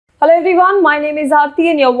Hello everyone, my name is Aarti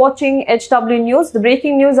and you're watching HW News. The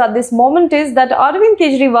breaking news at this moment is that Arvind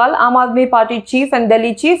Kejriwal, Aam Aadmi Party chief and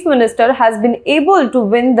Delhi Chief Minister, has been able to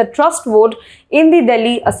win the trust vote in the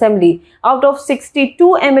Delhi Assembly. Out of 62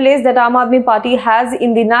 MLAs that Aam Aadmi Party has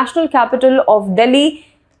in the national capital of Delhi,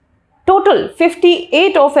 total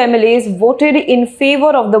 58 of MLAs voted in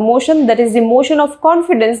favor of the motion, that is the motion of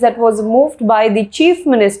confidence that was moved by the Chief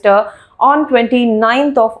Minister on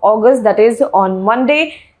 29th of August, that is on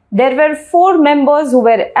Monday. There were 4 members who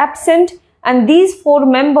were absent, and these 4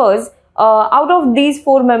 members, out of these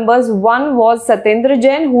 4 members, one was Satyendra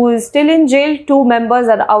Jain, who is still in jail, 2 members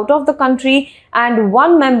are out of the country, and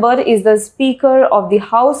 1 member is the Speaker of the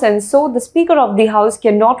House, and so the Speaker of the House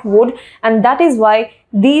cannot vote, and that is why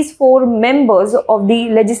these 4 members of the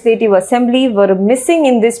Legislative Assembly were missing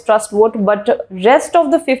in this trust vote, but rest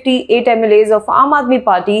of the 58 MLAs of Aam Aadmi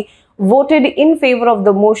Party voted in favor of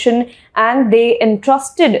the motion, and they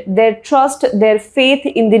entrusted their faith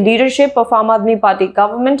in the leadership of Aam Aadmi Party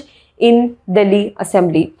government in Delhi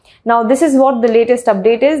Assembly. Now, this is what the latest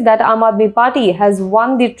update is, that Aam Aadmi Party has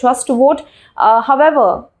won the trust vote.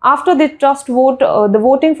 However, after the trust vote, the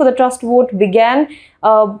voting for the trust vote began,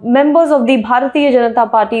 members of the Bharatiya Janata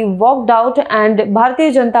Party walked out, and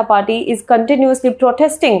Bharatiya Janata Party is continuously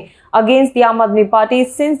protesting against the Aam Aadmi Party,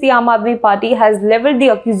 since the Aam Aadmi Party has leveled the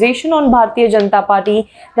accusation on Bharatiya Janata Party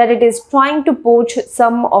that it is trying to poach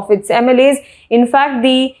some of its MLAs. In fact,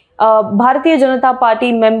 the Bharatiya Janata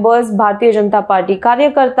Party members, Bharatiya Janata Party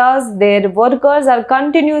karyakartas, their workers are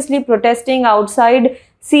continuously protesting outside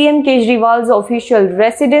CM Kejriwal's official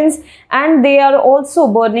residence, and they are also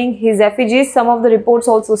burning his effigies. Some of the reports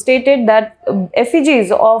also stated that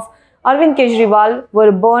effigies of Arvind Kejriwal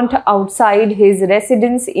were burnt outside his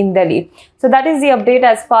residence in Delhi. So that is the update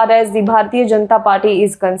as far as the Bharatiya Janata Party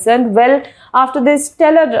is concerned. Well, after this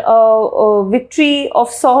stellar victory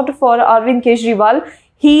of sort for Arvind Kejriwal,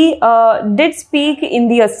 he did speak in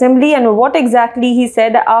the assembly, and what exactly he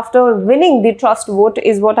said after winning the trust vote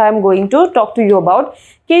is what I am going to talk to you about.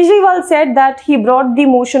 Kejriwal said that he brought the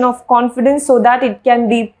motion of confidence so that it can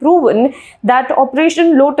be proven that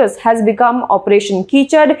Operation Lotus has become Operation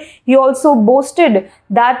Kichad. He also boasted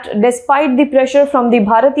that despite the pressure from the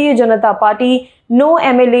Bharatiya Janata Party, no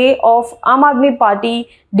MLA of Aam Aadmi Party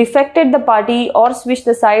defected the party or switched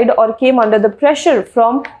the side or came under the pressure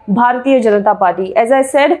from Bharatiya Janata Party. As I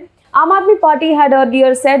said, Aam Aadmi Party had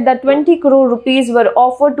earlier said that 20 crore rupees were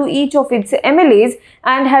offered to each of its MLAs,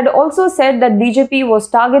 and had also said that BJP was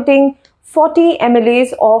targeting 40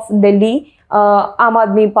 MLAs of Delhi Aam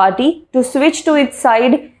Aadmi Party to switch to its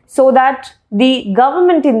side so that the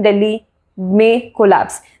government in Delhi may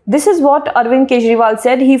collapse. This is what Arvind Kejriwal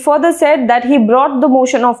said. He further said that he brought the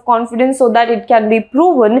motion of confidence so that it can be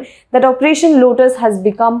proven that Operation Lotus has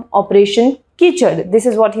become Operation Kichad. This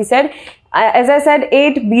is what he said. As I said,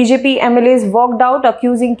 8 BJP MLAs walked out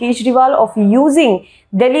accusing Kejriwal of using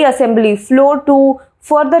Delhi Assembly floor to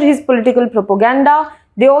further his political propaganda.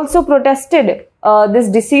 They also protested this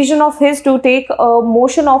decision of his to take a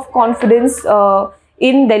motion of confidence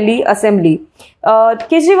in Delhi Assembly.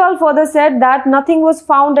 Kejriwal further said that nothing was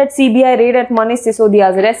found at CBI raid at Manish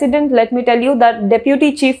Sisodia's residence. Let me tell you that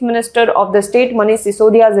Deputy Chief Minister of the state, Manish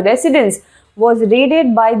Sisodia's residence, was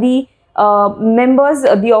raided by the members,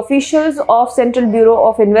 the officials of Central Bureau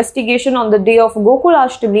of Investigation on the day of Gokul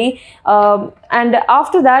Ashtami, and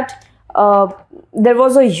after that there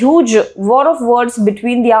was a huge war of words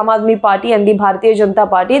between the Aam Aadmi Party and the Bharatiya Janata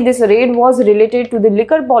Party. This raid was related to the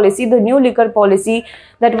liquor policy, the new liquor policy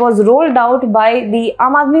that was rolled out by the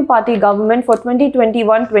Aam Aadmi Party government for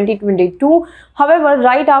 2021-2022. However,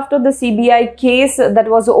 right after the CBI case that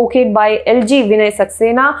was okayed by LG Vinay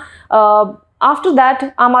Saxena, after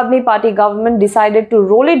that, Aam Aadmi Party government decided to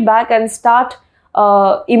roll it back and start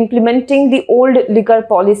implementing the old liquor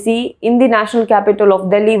policy in the national capital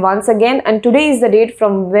of Delhi once again, and today is the date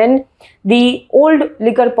from when the old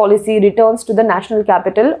liquor policy returns to the national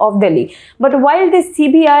capital of Delhi. But while the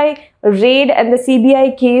CBI raid and the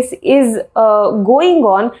CBI case is going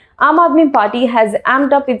on, Aam Aadmi Party has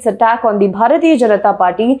amped up its attack on the Bharatiya Janata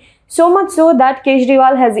Party, so much so that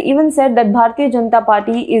Kejriwal has even said that Bharatiya Janata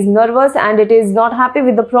Party is nervous and it is not happy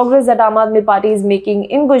with the progress that Aam Aadmi Party is making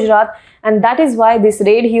in Gujarat, and that is why this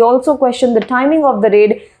raid. He also questioned the timing of the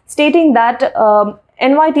raid, stating that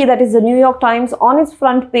NYT, that is the New York Times, on its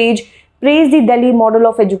front page praised the Delhi model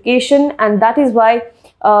of education, and that is why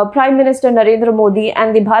Prime Minister Narendra Modi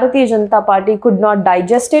and the Bharatiya Janata Party could not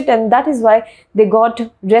digest it, and that is why they got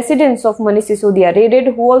residence of Manish Sisodia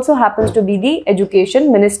raided, who also happens to be the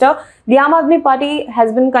education minister. The Aam Aadmi Party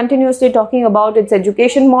has been continuously talking about its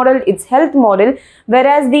education model, its health model,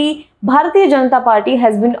 whereas the Bharatiya Janata Party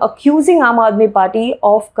has been accusing Aam Aadmi Party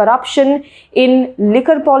of corruption in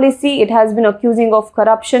liquor policy. It has been accusing of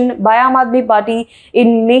corruption by Aam Aadmi Party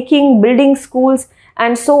in building schools,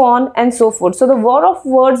 and so on and so forth. So the war of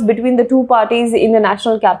words between the two parties in the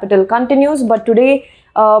national capital continues. But today,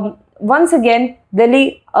 once again,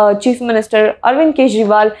 Delhi Chief Minister Arvind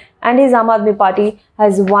Kejriwal and his Aam Aadmi Party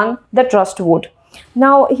has won the trust vote.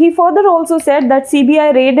 Now, he further also said that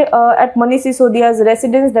CBI raid at Manish Sisodia's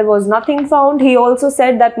residence, there was nothing found. He also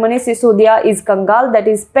said that Manish Sisodia is Kangaal, that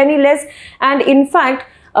is penniless. And in fact,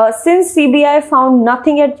 since CBI found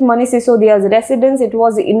nothing at Manish Sisodia's residence, it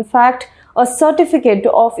was in fact a certificate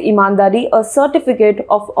of imandari, a certificate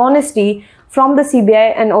of honesty from the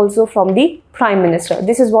CBI and also from the Prime Minister.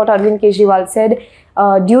 This is what Arvind Kejriwal said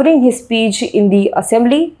during his speech in the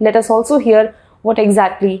assembly. Let us also hear what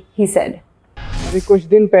exactly he said. अभी कुछ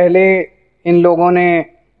दिन पहले इन लोगों ने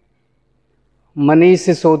मनीष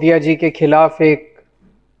सिसोदिया जी के खिलाफ एक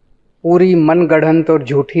पूरी मनगढ़ंत और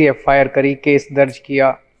झूठी एफआईआर करी, केस दर्ज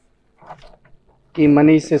किया कि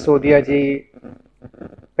मनीष सिसोदिया जी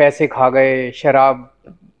पैसे खा गए, शराब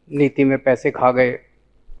नीति में पैसे खा गए।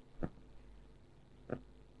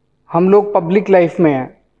 हम लोग पब्लिक लाइफ में हैं।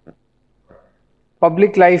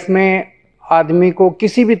 पब्लिक लाइफ में आदमी को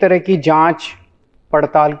किसी भी तरह की जांच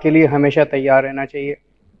पड़ताल के लिए हमेशा तैयार रहना चाहिए।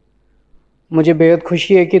 मुझे बेहद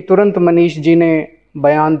खुशी है कि तुरंत मनीष जी ने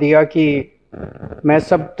बयान दिया कि मैं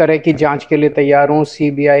सब तरह की जांच के लिए तैयार हूँ,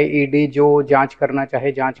 सीबीआई, ईडी जो जांच करना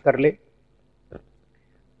चाहे जांच कर ले।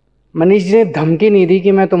 मनीष जी ने धमकी नहीं दी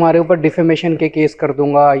कि मैं तुम्हारे ऊपर डिफेमेशन के केस कर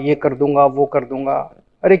दूंगा, ये कर दूंगा, वो कर दूंगा।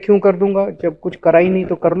 अरे क्यों कर दूंगा, जब कुछ करा ही नहीं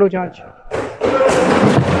तो कर लो जांच।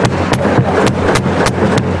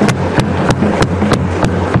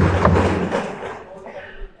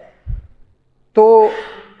 तो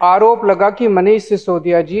आरोप लगा कि मनीष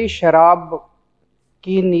सिसोदिया जी शराब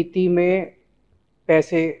की नीति में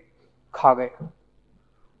पैसे खा गए,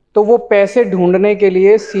 तो वो पैसे ढूंढने के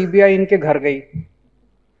लिए सीबीआई इनके घर गई।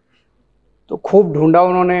 तो खूब ढूंढा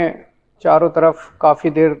उन्होंने, चारों तरफ काफ़ी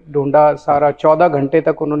देर ढूंढा, सारा 14 घंटे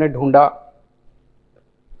तक उन्होंने ढूंढा,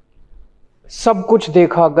 सब कुछ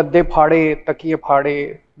देखा, गद्दे फाड़े, तकिए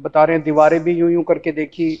फाड़े, बता रहे हैं दीवारें भी यूं यूं करके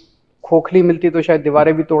देखी, खोखली मिलती तो शायद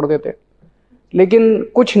दीवारें भी तोड़ देते, लेकिन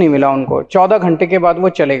कुछ नहीं मिला उनको। 14 घंटे के बाद वो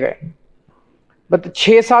चले गए। बट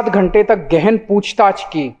 6-7 घंटे तक गहन पूछताछ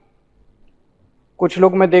की। कुछ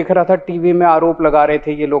लोग मैं देख रहा था टीवी में आरोप लगा रहे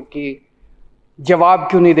थे ये लोग कि जवाब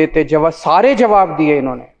क्यों नहीं देते, सारे जवाब दिए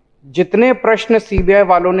इन्होंने। जितने प्रश्न सीबीआई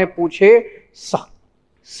वालों ने पूछे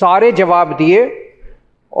सारे जवाब दिए,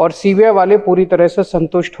 और सीबीआई वाले पूरी तरह से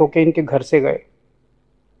संतुष्ट होकर इनके घर से गए।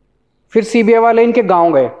 फिर सीबीआई वाले इनके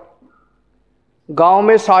गांव गए। गांव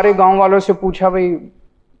में सारे गांव वालों से पूछा, भाई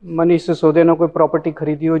मनीष सिसोदिया ने कोई प्रॉपर्टी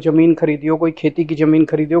खरीदी हो, जमीन खरीदी हो, कोई खेती की जमीन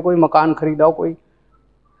खरीदी हो, कोई मकान खरीदा हो, कोई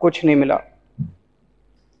कुछ नहीं मिला।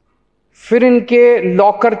 फिर इनके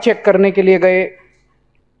लॉकर चेक करने के लिए गए।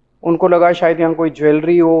 उनको लगा शायद यहाँ कोई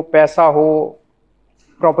ज्वेलरी हो, पैसा हो,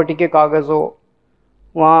 प्रॉपर्टी के कागज हो।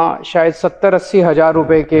 वहाँ शायद 70-80 हज़ार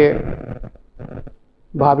रुपए के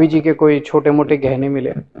भाभी जी के कोई छोटे मोटे गहने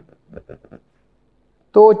मिले।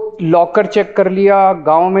 तो लॉकर चेक कर लिया,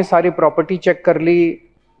 गांव में सारी प्रॉपर्टी चेक कर ली,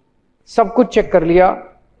 सब कुछ चेक कर लिया,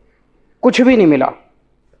 कुछ भी नहीं मिला।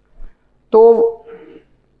 तो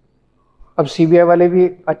अब सीबीआई वाले भी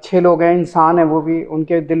अच्छे लोग हैं, इंसान है, वो भी,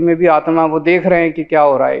 उनके दिल में भी आत्मा, वो देख रहे हैं कि क्या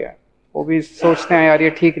हो रहा है। वो भी सोचते हैं यार ये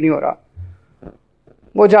ठीक नहीं हो रहा।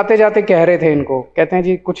 वो जाते जाते कह रहे थे इनको, कहते हैं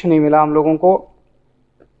जी कुछ नहीं मिला हम लोगों को,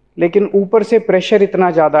 लेकिन ऊपर से प्रेशर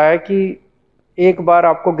इतना ज़्यादा है कि एक बार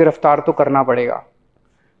आपको गिरफ्तार तो करना पड़ेगा।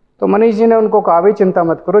 तो मनीष जी ने उनको कहा, भाई चिंता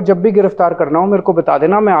मत करो, जब भी गिरफ्तार करना हो मेरे को बता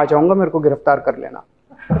देना, मैं आ जाऊंगा, मेरे को गिरफ्तार कर लेना।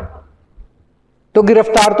 तो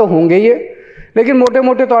गिरफ्तार तो होंगे ये, लेकिन मोटे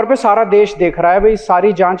मोटे तौर पे सारा देश देख रहा है, भाई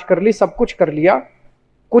सारी जांच कर ली, सब कुछ कर लिया,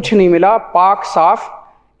 कुछ नहीं मिला, पाक साफ।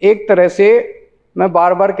 एक तरह से मैं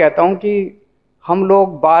बार बार कहता हूं कि हम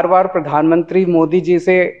लोग बार बार प्रधानमंत्री मोदी जी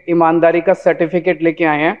से ईमानदारी का सर्टिफिकेट लेके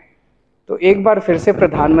आए हैं, तो एक बार फिर से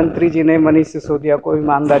प्रधानमंत्री जी ने मनीष सिसोदिया को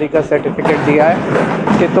ईमानदारी का सर्टिफिकेट दिया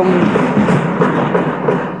है कि तुम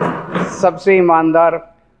सबसे ईमानदार।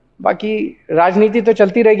 बाकी राजनीति तो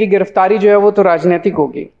चलती रहेगी, गिरफ्तारी जो है वो तो राजनीतिक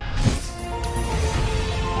होगी।